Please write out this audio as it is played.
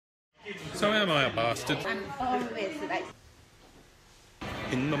So am I a bastard? I'm always like,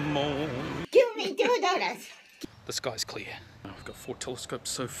 In the mall. give me $2. The sky's clear. We've got 4 telescopes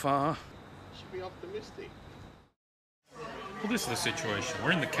so far. Should be optimistic. Well, this is the situation.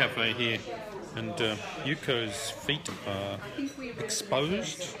 We're in the cafe here, and Yuko's feet are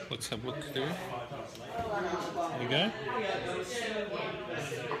exposed. Let's have a look there. There you go.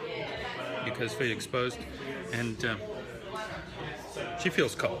 Yuko's feet exposed, and she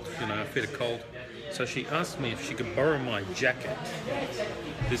feels cold. You know, her feet are cold. So she asked me if she could borrow my jacket,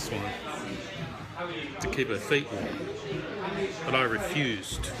 this one, to keep her feet warm. But I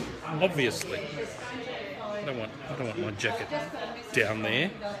refused, obviously. I don't want my jacket down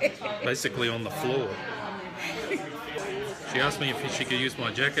there, basically on the floor. She asked me if she could use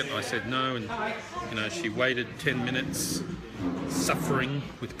my jacket. I said no, and you know, she waited 10 minutes, suffering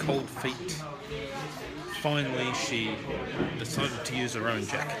with cold feet. Finally, she decided to use her own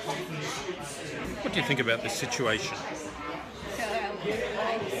jacket. What do you think about this situation? So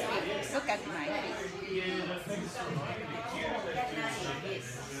look at my feet.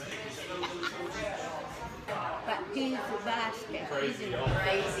 But he's a bastard. He's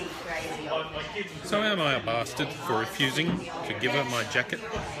crazy, crazy. So am I a bastard for refusing to give her my jacket?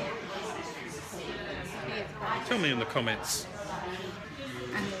 Tell me in the comments.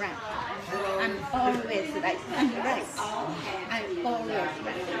 I'm right. I'm always right. I'm right. I'm always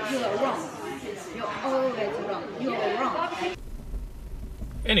right. You are wrong. You're always wrong. You are wrong.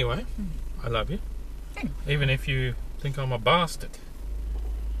 Anyway, I love you. Even if you think I'm a bastard.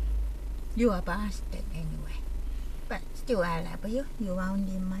 You are a bastard anyway. But still I love you. You are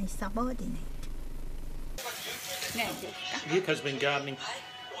only my subordinate. Yuko's been gardening.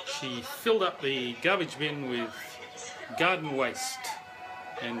 She filled up the garbage bin with garden waste.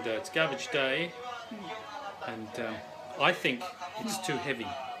 And it's garbage day. And I think it's too heavy.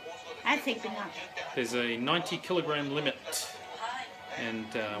 I think not. There's a 90 kilogram limit. And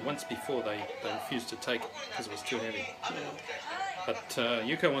once before they refused to take it because it was too heavy. But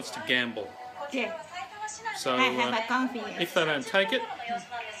Yuko wants to gamble. Yeah. So I have a confidence. if they don't take it,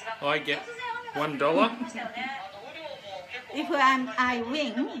 I get $1. If I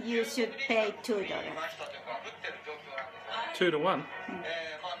win, you should pay $2. 2 to 1.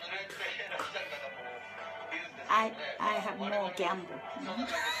 I have more gamble.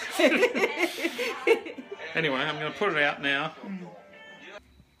 Anyway, I'm going to put it out now.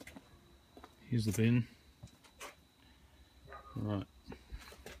 Here's the bin. Right.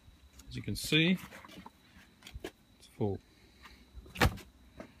 As you can see, it's full.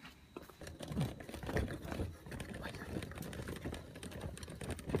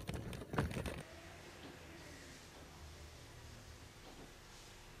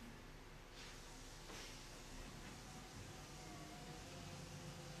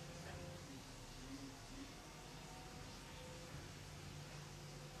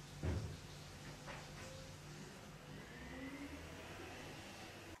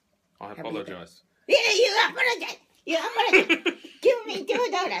 I apologise. Yeah, you apologize. You apologize. Give me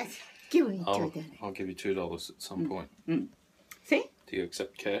 $2. Give me $2. I'll give you $2 at some point. See? Do you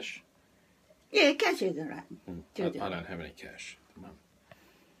accept cash? Yeah, cash is right. I don't have any cash at the moment.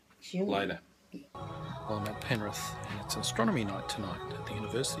 Sure. Later. Well, I'm at Penrith and it's astronomy night tonight at the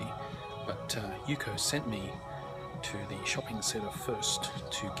university, but Yuko sent me to the shopping centre first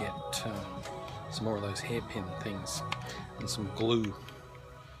to get some more of those hairpin things and some glue.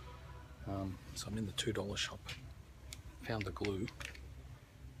 So I'm in the $2 shop, found the glue,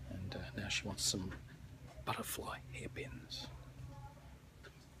 and now she wants some butterfly hairpins.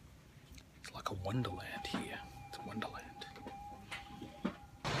 It's like a wonderland here. It's a wonderland.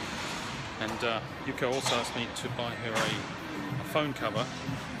 And Yuko also asked me to buy her a phone cover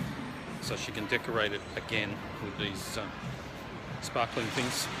so she can decorate it again with these sparkling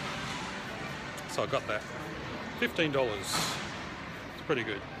things. So I got that. $15. It's pretty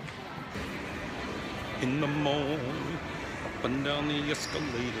good. In the mall, up and down the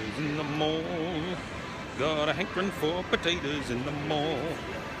escalators in the mall. Got a hankering for potatoes in the mall.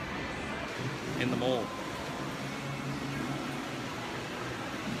 In the mall.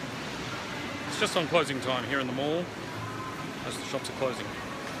 It's just on closing time here in the mall. Most of the shops are closing.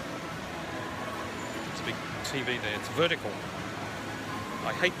 There's a big TV there. It's vertical.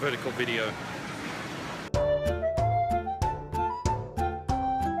 I hate vertical video.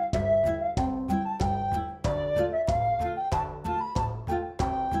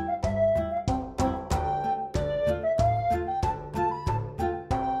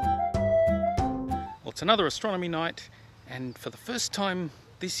 It's another astronomy night, and for the first time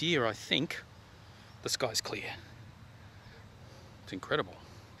this year, I think, the sky's clear. It's incredible.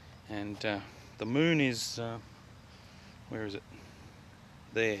 And the moon is, where is it?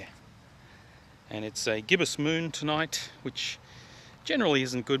 There. And it's a gibbous moon tonight, which generally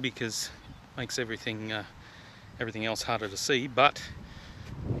isn't good because it makes everything else harder to see, but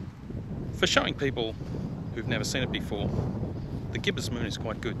for showing people who've never seen it before, the gibbous moon is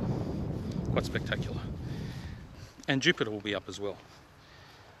quite good, quite spectacular. And Jupiter will be up as well.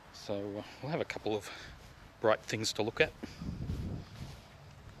 So we'll have a couple of bright things to look at.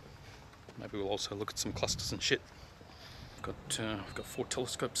 Maybe we'll also look at some clusters and shit. I've got 4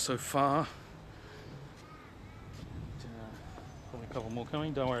 telescopes so far. Probably a couple more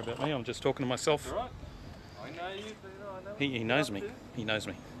coming. Don't worry about me. I'm just talking to myself. All right. I know you, but I know He knows me. He knows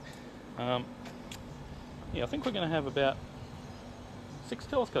me. Yeah, I think we're going to have about 6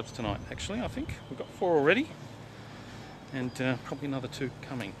 telescopes tonight. Actually, I think we've got 4 already, and probably another 2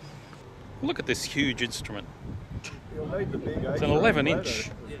 coming. Look at this huge instrument. You'll need the big It's an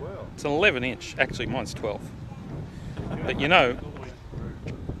 11-inch. It's an 11-inch. Actually, mine's 12. But you know,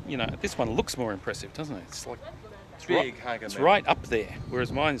 this one looks more impressive, doesn't it? It's like it's right up there,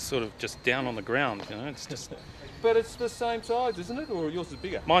 whereas mine's sort of just down on the ground. You know, it's just. But it's the same size, isn't it? Or yours is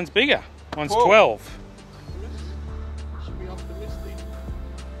bigger? Mine's bigger. Mine's 12. Should be optimistic.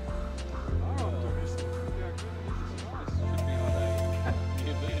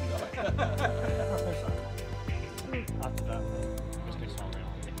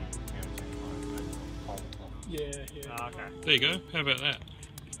 Yeah. Oh, okay. There you go. How about that?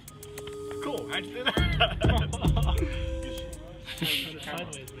 Cool. How'd you do that?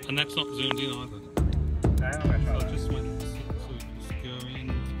 And that's not zoomed in either.